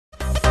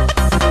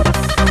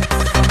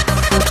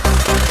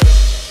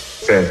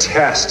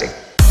fantastic.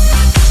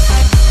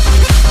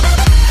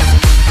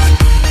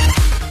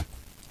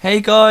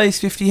 Hey guys,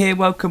 50 here,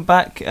 welcome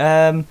back to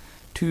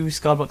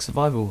Skyblock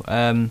Survival.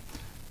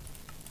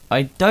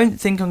 I don't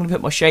think I'm going to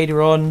put my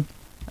shader on,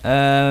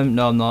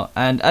 no I'm not,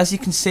 and as you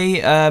can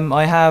see I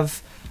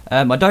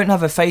don't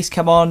have a face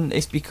cam on.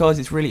 It's because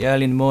it's really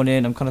early in the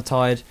morning, I'm kind of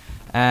tired,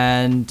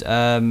 and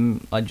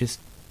I just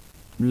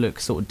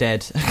look sort of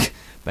dead,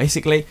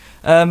 basically.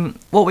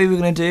 What we were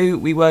going to do,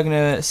 we were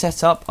going to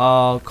set up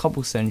our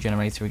cobblestone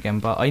generator again,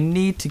 but I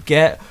need to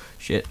get,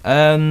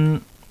 I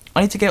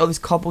need to get all this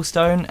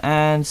cobblestone,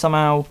 and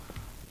somehow,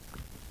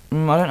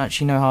 I don't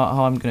actually know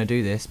how I'm going to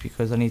do this,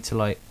 because I need to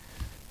like,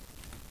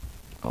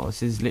 oh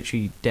this is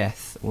literally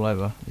death all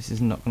over, this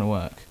is not going to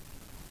work,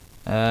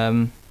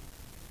 and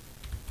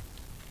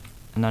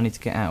I need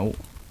to get out,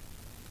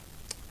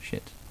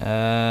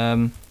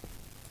 that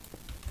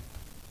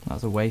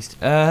was a waste,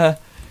 this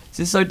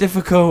is so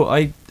difficult,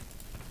 I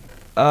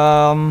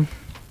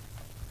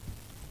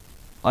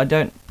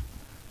don't,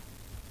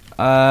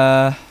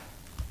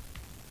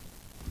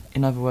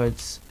 in other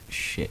words,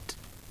 shit.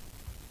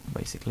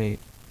 Basically,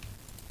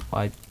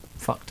 I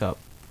fucked up.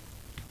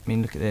 I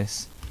mean, look at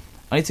this.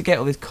 I need to get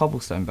all this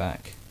cobblestone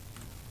back.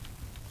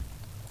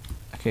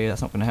 Okay,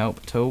 that's not going to help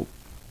at all.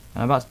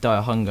 I'm about to die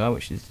of hunger,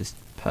 which is just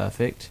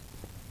perfect.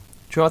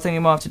 Try thing I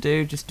might have to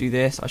do, just do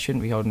this. I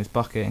shouldn't be holding this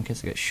bucket in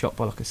case I get shot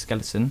by like a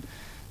skeleton.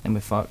 Then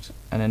we're fucked.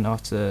 And then I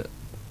have to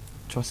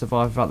try to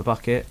survive without the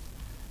bucket,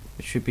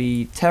 which should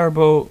be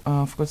terrible.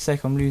 Oh, for God's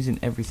sake, I'm losing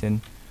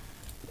everything.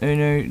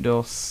 Uno,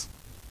 dos,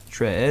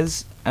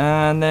 tres,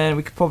 and then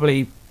we could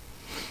probably.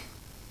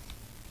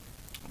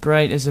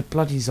 Great, there's a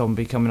bloody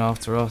zombie coming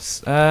after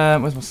us.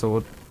 Where's my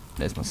sword?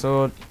 There's my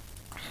sword.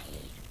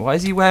 Why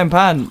is he wearing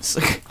pants?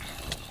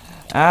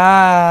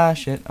 Ah,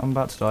 shit, I'm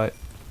about to die.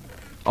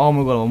 Oh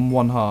my god, I'm on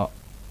 1 heart.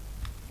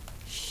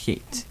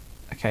 Shit.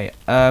 Okay,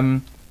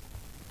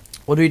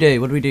 what do we do?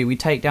 What do we do? We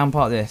take down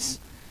part of this,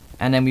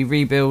 and then we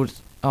rebuild.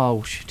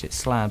 Oh shit, it's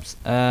slabs.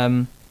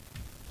 Okay,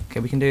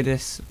 we can do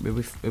this. We'll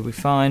be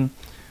fine.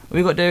 What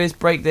we've got to do is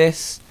break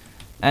this,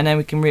 and then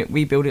we can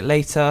rebuild it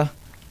later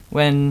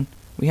when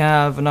we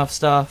have enough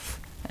stuff,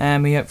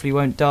 and we hopefully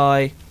won't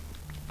die.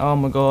 Oh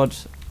my god,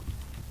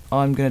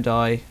 I'm gonna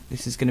die.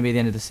 This is gonna be the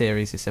end of the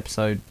series, this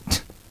episode.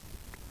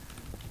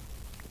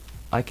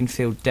 I can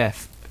feel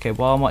death. Okay,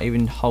 why am I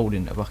even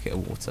holding a bucket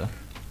of water?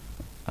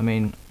 I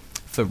mean,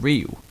 for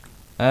real.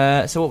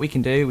 So what we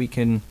can do, we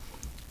can.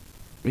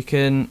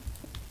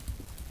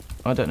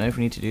 I don't know if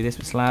we need to do this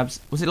with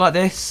slabs. Was it like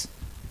this?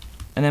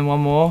 And then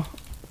one more?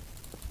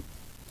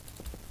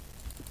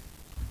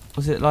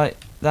 Was it like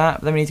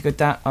that? Then we need to go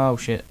down. Oh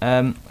shit.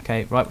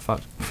 Okay, right, we're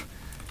fucked.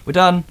 We're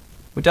done.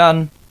 We're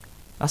done.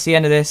 That's the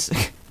end of this.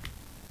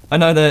 I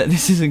know that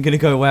this isn't going to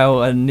go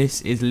well, and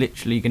this is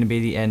literally going to be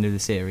the end of the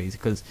series,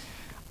 because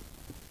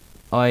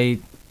I'm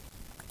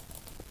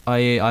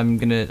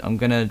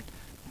gonna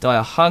die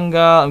of hunger.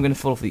 I'm gonna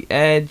fall off the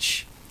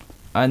edge,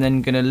 and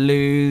then gonna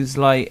lose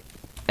like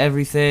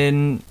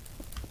everything.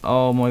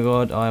 Oh my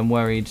god, I am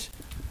worried.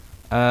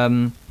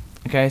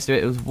 Okay, so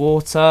it was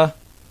water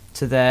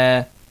to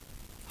their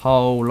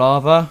whole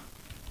lava.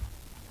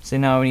 So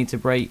now we need to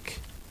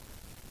break.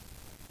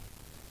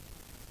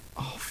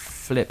 Oh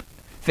flip.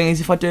 Thing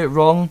is, if I do it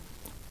wrong,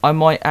 I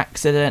might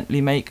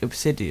accidentally make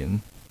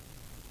obsidian.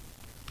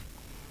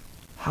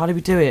 How do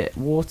we do it?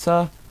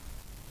 Water,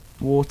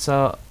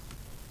 water,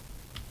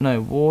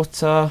 no,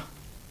 water,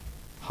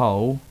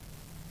 hole.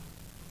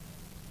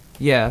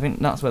 Yeah, I think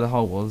that's where the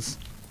hole was.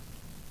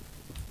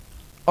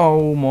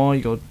 Oh my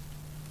god.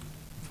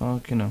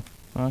 Fucking hell.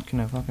 Fucking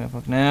hell, fucking hell,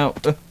 fucking hell.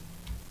 Okay,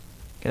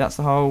 that's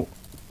the hole.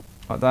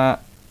 Like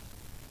that.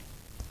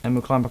 And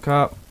we'll climb back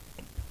up.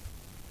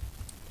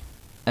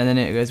 And then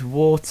it goes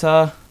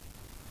water.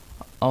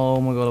 Oh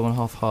my god, I'm on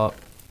half heart.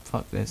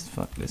 Fuck this,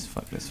 fuck this,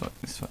 fuck this, fuck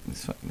this, fuck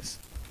this, fuck this.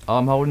 Oh,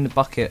 I'm holding the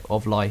bucket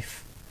of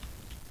life.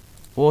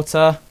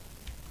 Water.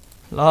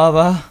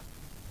 Lava.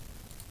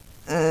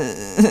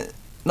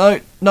 No,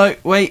 no,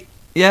 wait.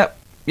 Yep,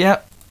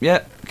 yep,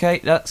 yep. Okay,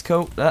 that's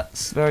cool.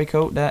 That's very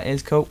cool. That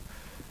is cool.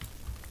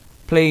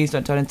 Please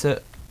don't turn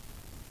into.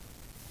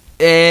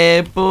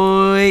 Eh,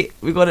 boy.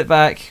 We got it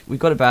back. We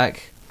got it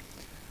back.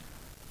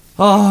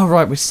 Oh,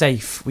 right, we're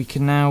safe. We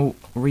can now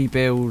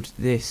rebuild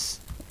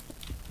this,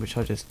 which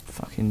I just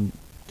fucking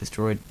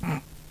destroyed.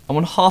 I'm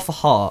on half a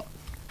heart.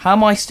 How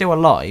am I still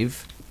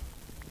alive?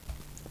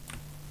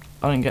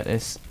 I didn't get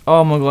this.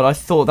 Oh my god, I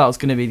thought that was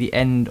going to be the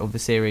end of the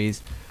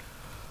series.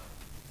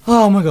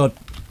 Oh my god.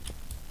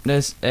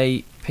 There's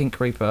a pink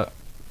creeper.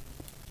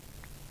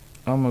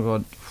 Oh my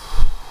god.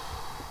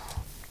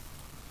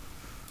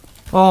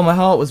 Oh, my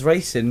heart was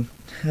racing.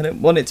 I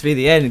don't want it to be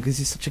the end because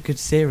it's such a good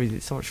series.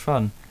 It's so much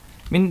fun.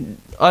 I mean,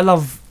 I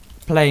love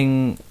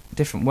playing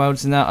different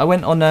worlds and that. I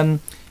went on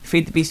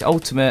Feed the Beast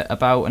Ultimate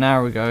about an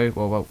hour ago.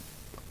 Well,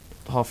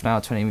 half an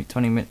hour, 20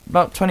 minutes,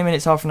 about 20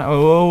 minutes, half an hour.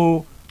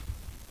 Oh,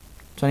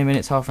 20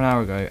 minutes, half an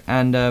hour ago,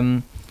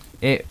 and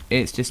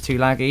it's just too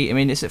laggy. I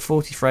mean, it's at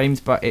 40 frames,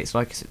 but it's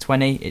like it's at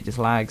 20. It just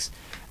lags,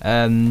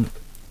 and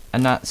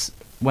that's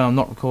when I'm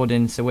not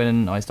recording. So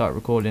when I start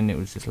recording, it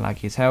was just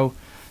laggy as hell.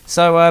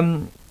 So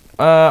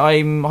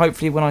I'm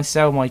hopefully when I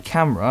sell my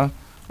camera,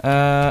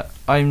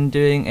 I'm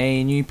doing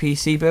a new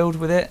PC build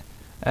with it,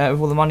 with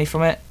all the money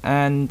from it,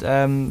 and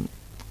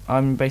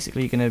I'm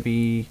basically going to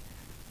be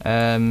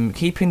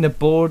keeping the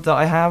board that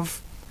I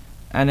have,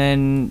 and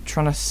then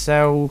trying to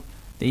sell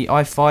the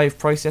i5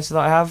 processor that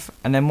I have.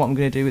 And then what I'm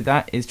going to do with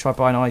that is try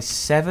buy an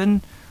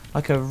i7,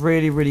 like a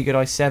really good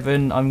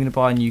i7. I'm going to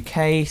buy a new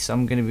case.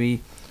 I'm going to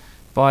be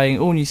buying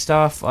all new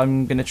stuff.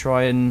 I'm going to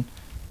try and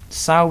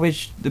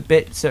salvage the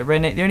bits that are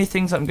in it. The only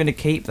things that I'm going to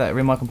keep that are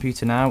in my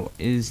computer now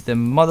is the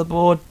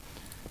motherboard,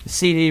 the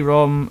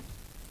CD-ROM,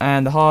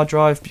 and the hard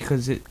drive,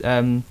 because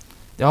the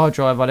hard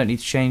drive I don't need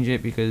to change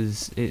it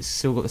because it's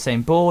still got the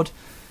same board.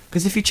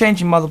 Because if you change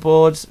your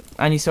motherboard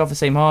and you still have the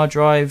same hard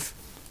drive,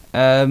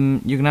 you're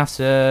going to have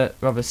to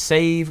rather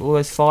save all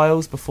those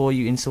files before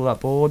you install that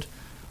board,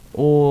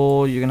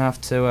 or you're going to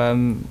have to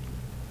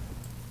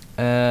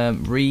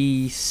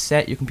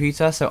reset your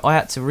computer. So I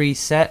had to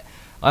reset.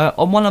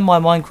 On one of my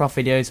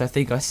Minecraft videos, I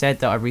think I said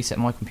that I reset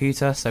my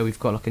computer, so we've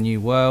got like a new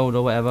world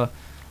or whatever.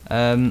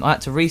 I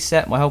had to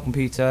reset my whole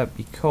computer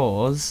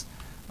because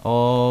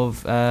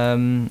of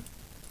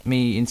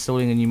me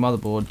installing a new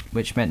motherboard,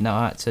 which meant that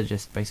I had to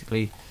just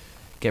basically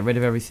get rid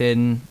of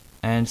everything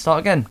and start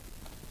again.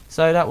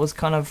 So that was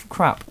kind of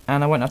crap,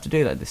 and I won't have to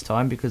do that this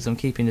time because I'm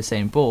keeping the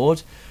same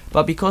board.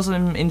 But because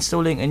I'm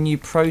installing a new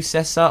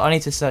processor, I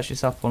need to search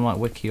this up on like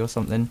Wiki or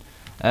something.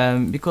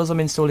 Because I'm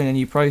installing a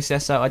new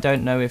processor, I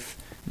don't know if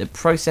the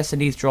processor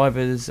needs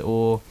drivers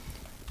or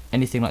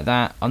anything like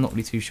that. I'm not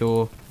really too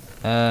sure.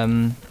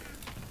 I'm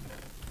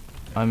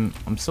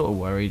sort of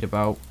worried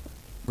about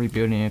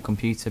rebuilding a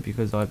computer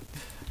because I've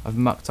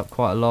mucked up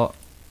quite a lot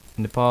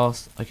in the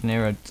past. I can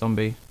hear a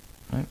zombie.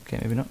 No, okay,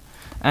 maybe not.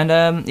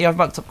 And yeah, I've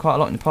mucked up quite a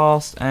lot in the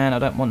past, and I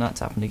don't want that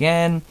to happen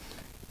again.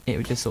 It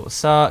would just sort of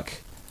suck.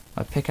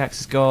 My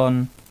pickaxe is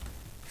gone.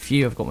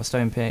 Phew, I've got my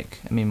stone pick.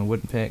 I mean my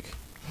wooden pick.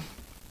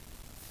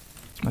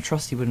 My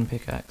trusty wooden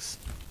pickaxe.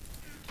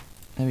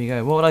 There we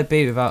go. What would I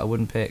be without a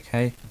wooden pick,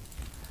 hey?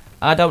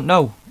 I don't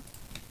know.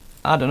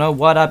 I don't know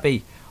what I'd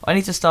be. I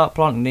need to start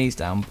planting these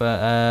down, but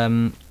I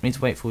need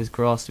to wait for this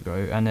grass to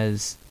grow, and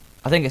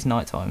I think it's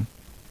night time.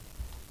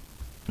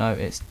 No,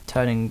 it's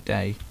turning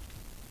day.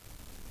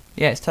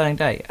 Yeah, it's turning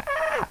day.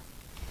 Ah!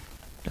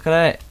 Look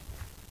at it.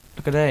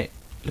 Look at it.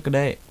 Look at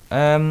it.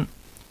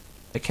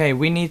 Okay,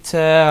 we need to...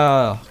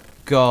 Oh,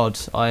 God,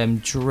 I am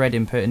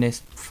dreading putting this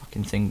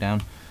fucking thing down.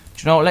 Do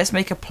you know what? Let's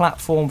make a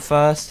platform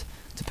first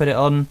to put it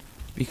on,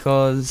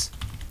 because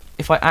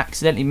if I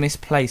accidentally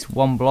misplace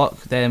one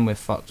block, then we're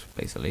fucked,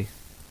 basically.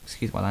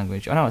 Excuse my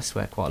language. I know I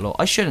swear quite a lot.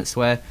 I shouldn't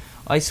swear.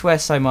 I swear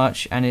so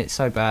much, and it's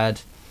so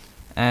bad.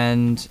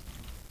 And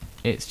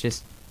it's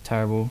just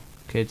terrible.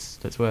 Kids,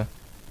 don't swear.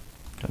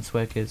 Don't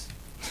swear, kids.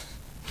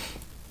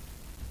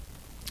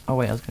 Oh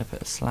wait, I was going to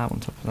put a slab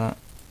on top of that.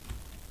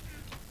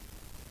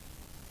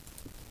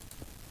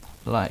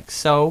 Like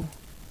so.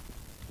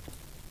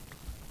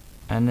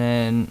 And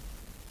then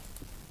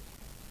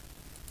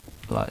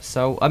like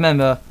so. I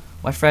remember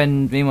my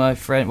friend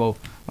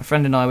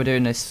and I were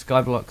doing this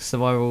Skyblock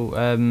survival,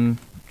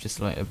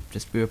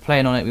 we were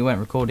playing on it, we weren't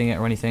recording it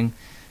or anything.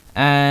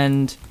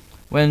 And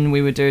when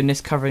we were doing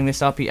this, covering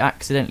this up, he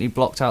accidentally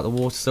blocked out the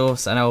water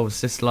source, and I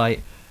was just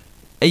like,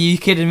 are you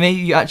kidding me?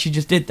 You actually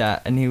just did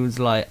that? And he was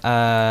like,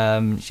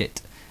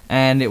 shit.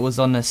 And it was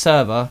on a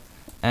server,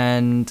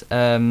 and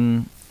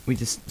we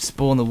just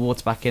spawned the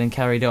water back in and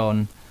carried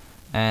on,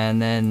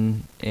 and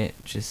then it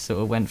just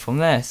sort of went from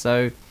there.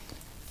 So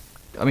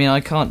I mean, I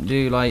can't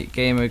do like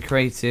game mode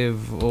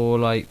creative or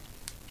like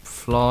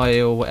fly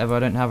or whatever. I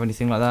don't have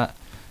anything like that.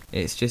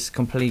 It's just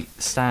complete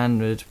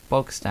standard,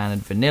 bog standard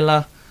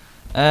vanilla.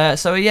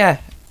 So yeah,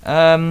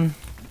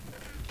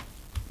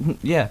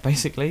 yeah,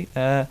 basically.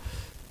 Where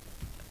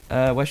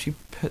should we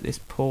put this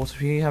portal?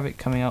 Should we have it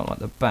coming out like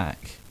the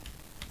back,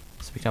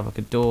 so we can have like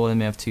a door, and then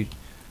we have two.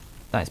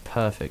 That is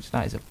perfect.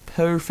 That is a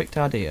perfect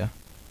idea.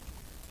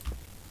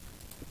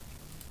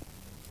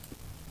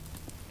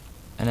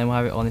 And then we'll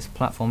have it on this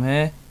platform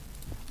here.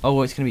 Oh,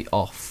 well, it's going to be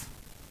off.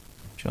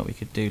 Do you know what we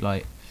could do?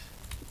 Like,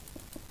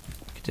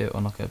 we could do it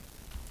on like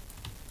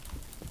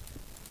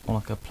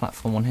a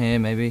platform on here,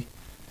 maybe.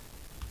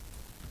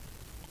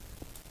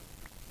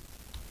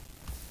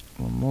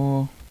 One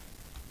more.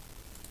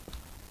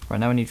 Right,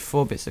 now we need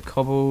 4 bits of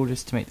cobble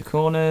just to make the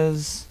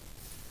corners.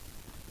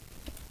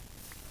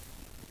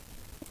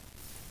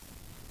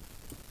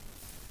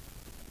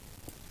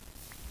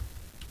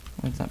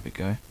 Where did that bit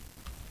go?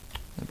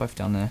 They're both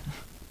down there.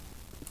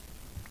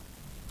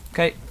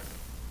 Okay.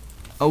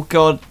 Oh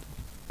god.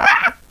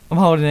 Ah! I'm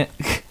holding it.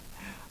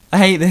 I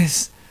hate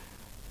this.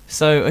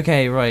 So,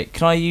 okay, right.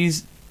 Can I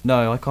use...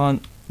 No, I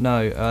can't.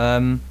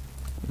 No.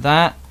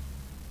 That.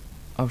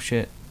 Oh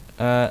shit.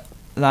 That.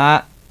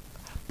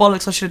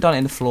 Bollocks, I should have done it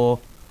in the floor.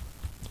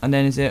 And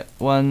then is it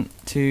 1,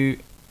 2,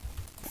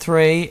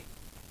 3.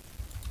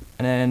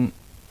 And then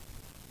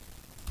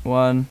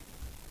 1,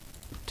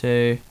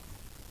 2.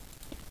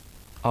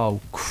 Oh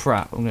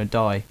crap, I'm gonna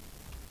die.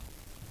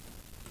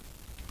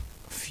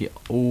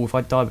 actually, oh, if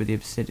I died with the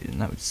obsidian,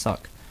 that would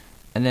suck.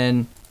 And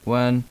then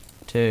 1,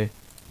 2,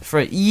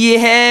 3.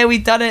 Yeah, we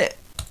done it.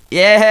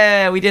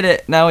 Yeah, we did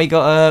it. Now we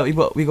got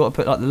to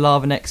put like the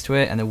lava next to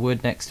it and the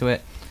wood next to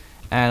it.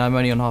 And I'm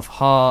only on half a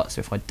heart, so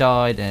if I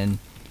die, then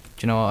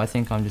do you know what? I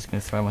think I'm just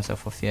gonna throw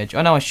myself off the edge.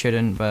 I know I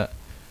shouldn't, but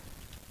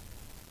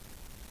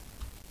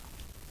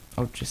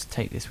I'll just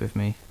take this with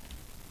me.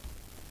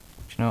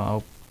 Do you know what?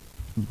 I'll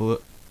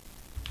bleh,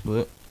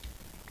 bleh.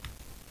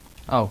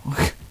 Oh,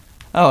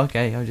 oh,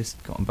 okay. I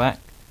just got them back.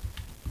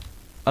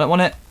 I don't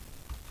want it.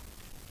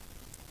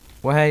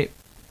 Well, hey.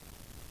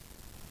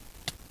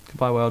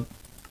 Goodbye, world.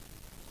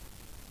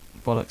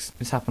 Bollocks.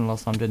 This happened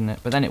last time, didn't it?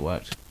 But then it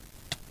worked.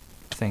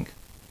 I think.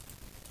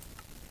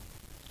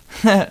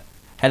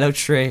 Hello,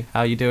 tree.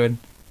 How you doing?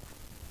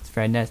 It's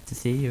very nice to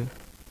see you.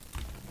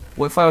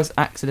 What if I was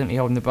accidentally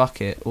holding the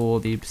bucket or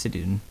the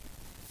obsidian?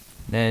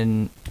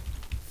 Then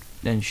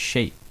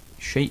shit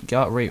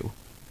got real.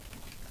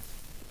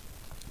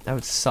 That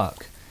would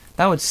suck.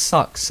 That would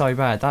suck so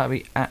bad. That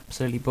would be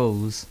absolutely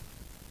balls.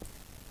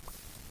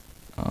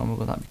 Oh my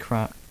god, that'd be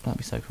crap. That'd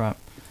be so crap.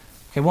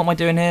 Okay, what am I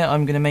doing here?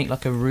 I'm gonna make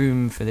like a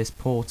room for this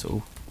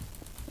portal,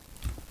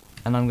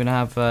 and I'm gonna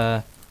have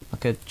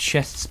like a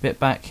chest bit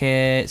back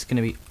here. It's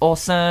gonna be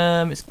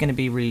awesome. It's gonna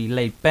be really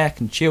laid back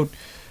and chilled.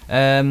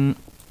 Can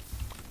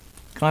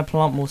I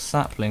plant more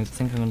saplings? I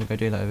think I'm gonna go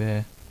do that over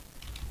here.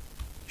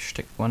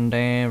 Stick one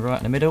there right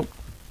in the middle,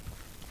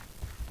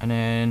 and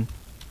then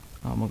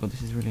oh my god,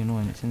 this is really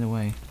annoying. It's in the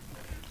way.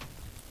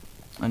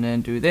 And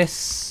then do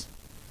this.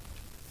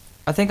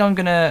 I think I'm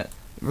gonna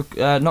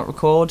not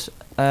record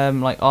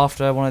like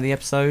after one of the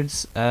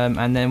episodes,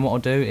 and then what I'll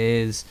do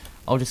is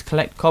I'll just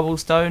collect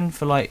cobblestone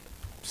for like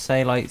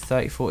say like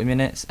 30-40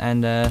 minutes,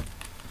 and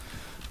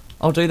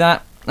I'll do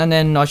that, and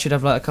then I should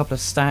have like a couple of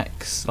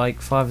stacks,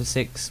 like 5 or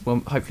 6,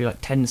 well hopefully like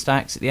 10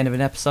 stacks at the end of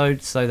an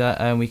episode, so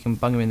that we can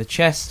bung them in the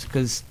chest,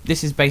 because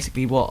this is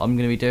basically what I'm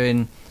going to be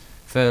doing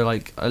for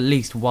like at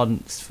least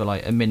once for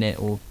like a minute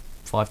or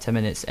 5-10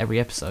 minutes every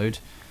episode,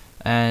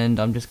 and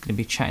I'm just going to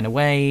be chatting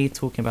away,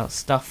 talking about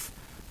stuff.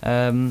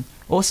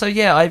 Also,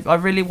 yeah, I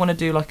really want to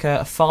do like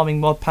a farming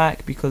mod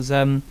pack, because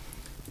I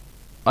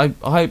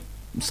hope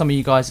some of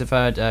you guys have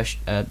heard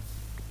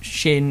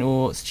Shin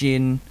or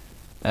Sjin.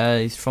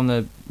 He's from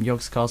the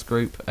Yogscast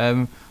group.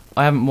 I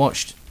haven't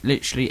watched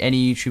literally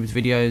any YouTube's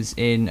videos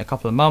in a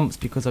couple of months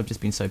because I've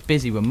just been so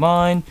busy with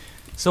mine,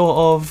 sort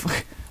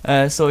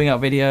of sorting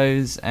out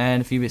videos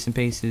and a few bits and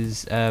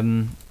pieces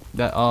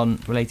that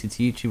aren't related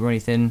to YouTube or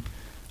anything.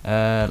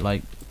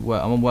 Like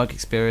I'm on work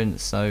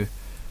experience, so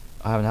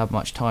I haven't had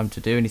much time to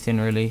do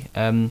anything really.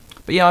 But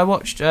yeah, I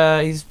watched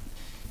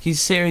his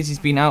series. He's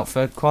been out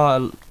for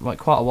quite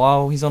a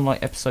while. He's on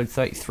like episode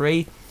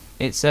 33.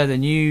 It's the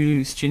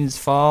new Shin's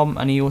Farm,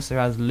 and he also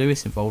has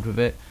Lewis involved with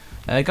it.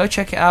 Go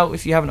check it out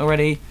if you haven't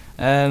already.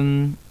 I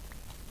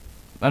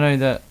know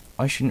that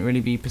I shouldn't really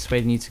be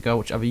persuading you to go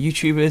watch other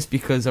YouTubers,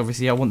 because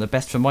obviously I want the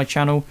best for my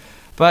channel.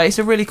 But it's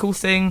a really cool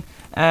thing,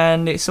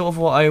 and it's sort of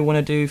what I want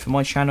to do for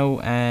my channel,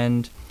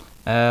 and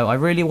I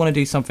really want to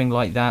do something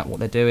like that, what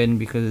they're doing,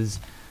 because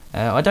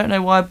I don't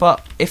know why,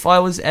 but if I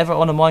was ever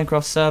on a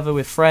Minecraft server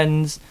with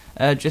friends,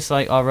 just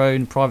like our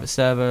own private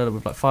server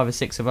with like 5 or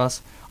 6 of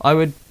us, I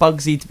would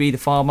Bugsy to be the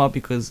farmer,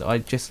 because I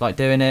just like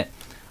doing it.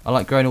 I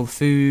like growing all the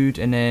food,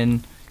 and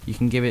then you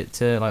can give it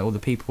to like all the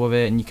people with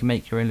it, and you can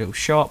make your own little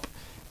shop,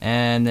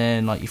 and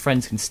then like your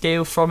friends can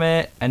steal from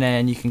it, and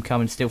then you can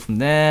come and steal from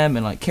them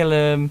and like kill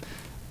them,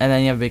 and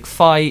then you have a big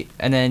fight,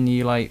 and then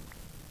you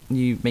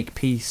make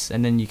peace,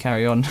 and then you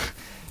carry on.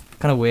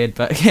 Kind of weird,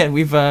 but yeah,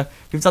 we've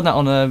done that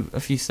on a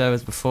few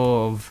servers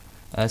before of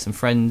some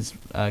friends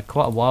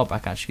quite a while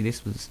back actually.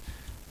 This was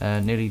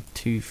nearly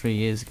 2-3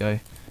 years ago.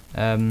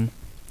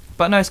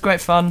 But no, it's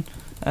great fun.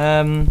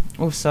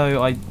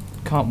 Also, I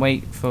can't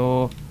wait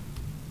for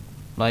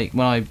like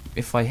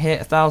if I hit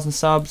 1,000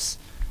 subs,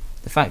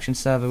 the faction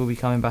server will be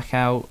coming back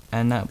out,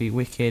 and that'll be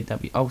wicked.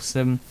 That'll be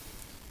awesome,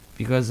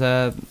 because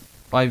I've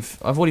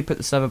already put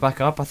the server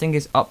back up. I think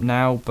it's up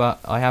now, but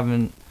I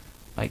haven't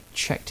like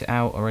checked it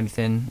out or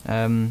anything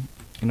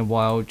in a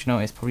while. Do you know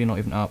what? It's probably not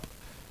even up.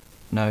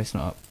 No, it's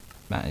not up.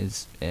 That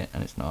is it,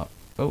 and it's not up.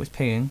 Oh, it's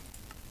pinging.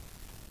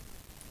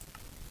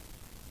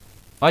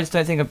 I just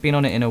don't think I've been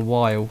on it in a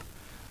while.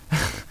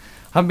 I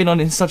haven't been on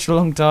it in such a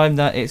long time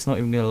that it's not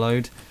even going to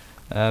load.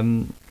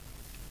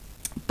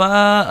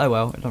 But oh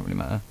well, it don't really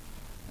matter.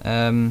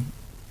 I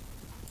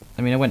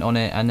mean, I went on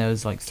it and there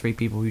was like 3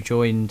 people who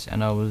joined,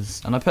 and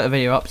I put a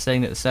video up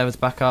saying that the server's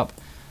back up,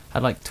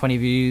 had like 20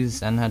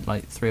 views, and had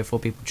like 3 or 4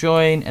 people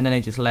join, and then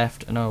they just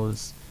left, and I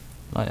was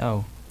like,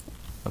 oh,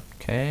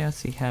 okay, I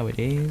see how it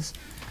is.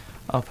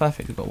 Oh,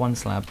 perfect, we've got 1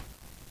 slab.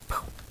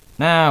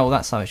 Now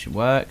that's how it should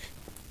work.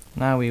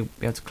 Now we'll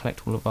be able to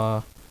collect all of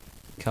our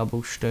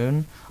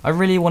cobblestone. I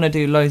really want to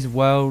do loads of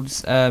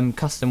worlds,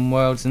 custom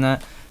worlds and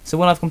that. So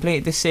when I've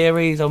completed this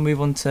series, I'll move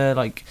on to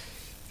like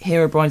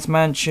Herobrine's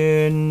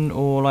Mansion,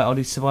 or like I'll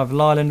do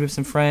Survival Island with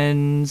some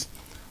friends.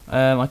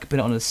 I could put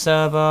it on the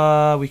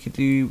server. We could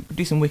do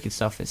some wicked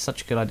stuff. It's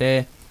such a good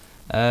idea.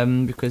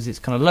 because it's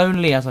kind of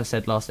lonely, as I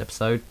said last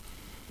episode.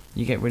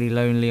 You get really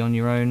lonely on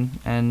your own,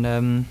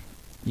 and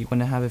you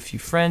want to have a few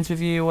friends with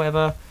you or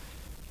whatever.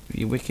 It'd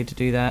be wicked to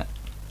do that.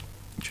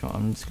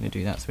 I'm just going to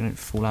do that so we don't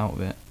fall out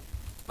of it.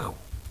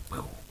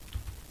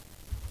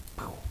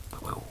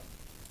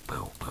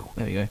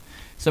 There we go.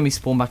 Somebody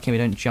spawn back in, we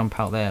don't jump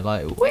out there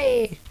like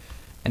whee,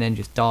 and then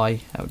just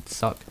die. That would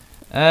suck.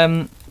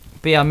 But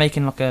yeah, I'm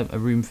making like a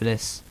room for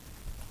this,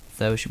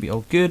 so it should be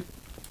all good.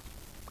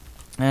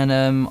 And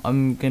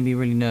I'm gonna be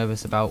really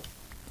nervous about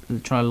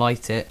trying to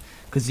light it,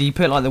 because you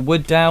put like the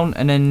wood down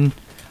and then,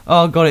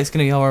 oh god, it's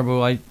gonna be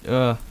horrible. I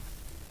don't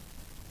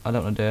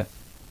want to do it.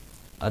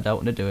 I don't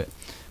want to do it.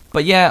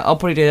 But yeah, I'll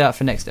probably do that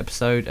for next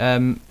episode.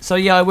 So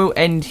yeah, I will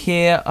end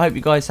here. I hope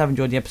you guys have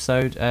enjoyed the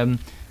episode.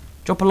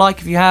 Drop a like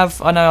if you have.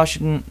 I know I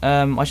shouldn't.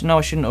 I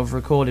shouldn't have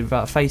recorded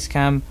without a face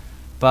cam,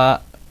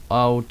 but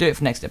I'll do it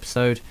for next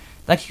episode.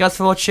 Thank you guys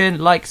for watching.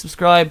 Like,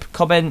 subscribe,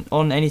 comment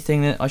on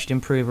anything that I should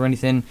improve or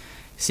anything.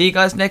 See you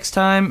guys next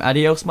time.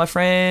 Adios, my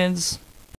friends.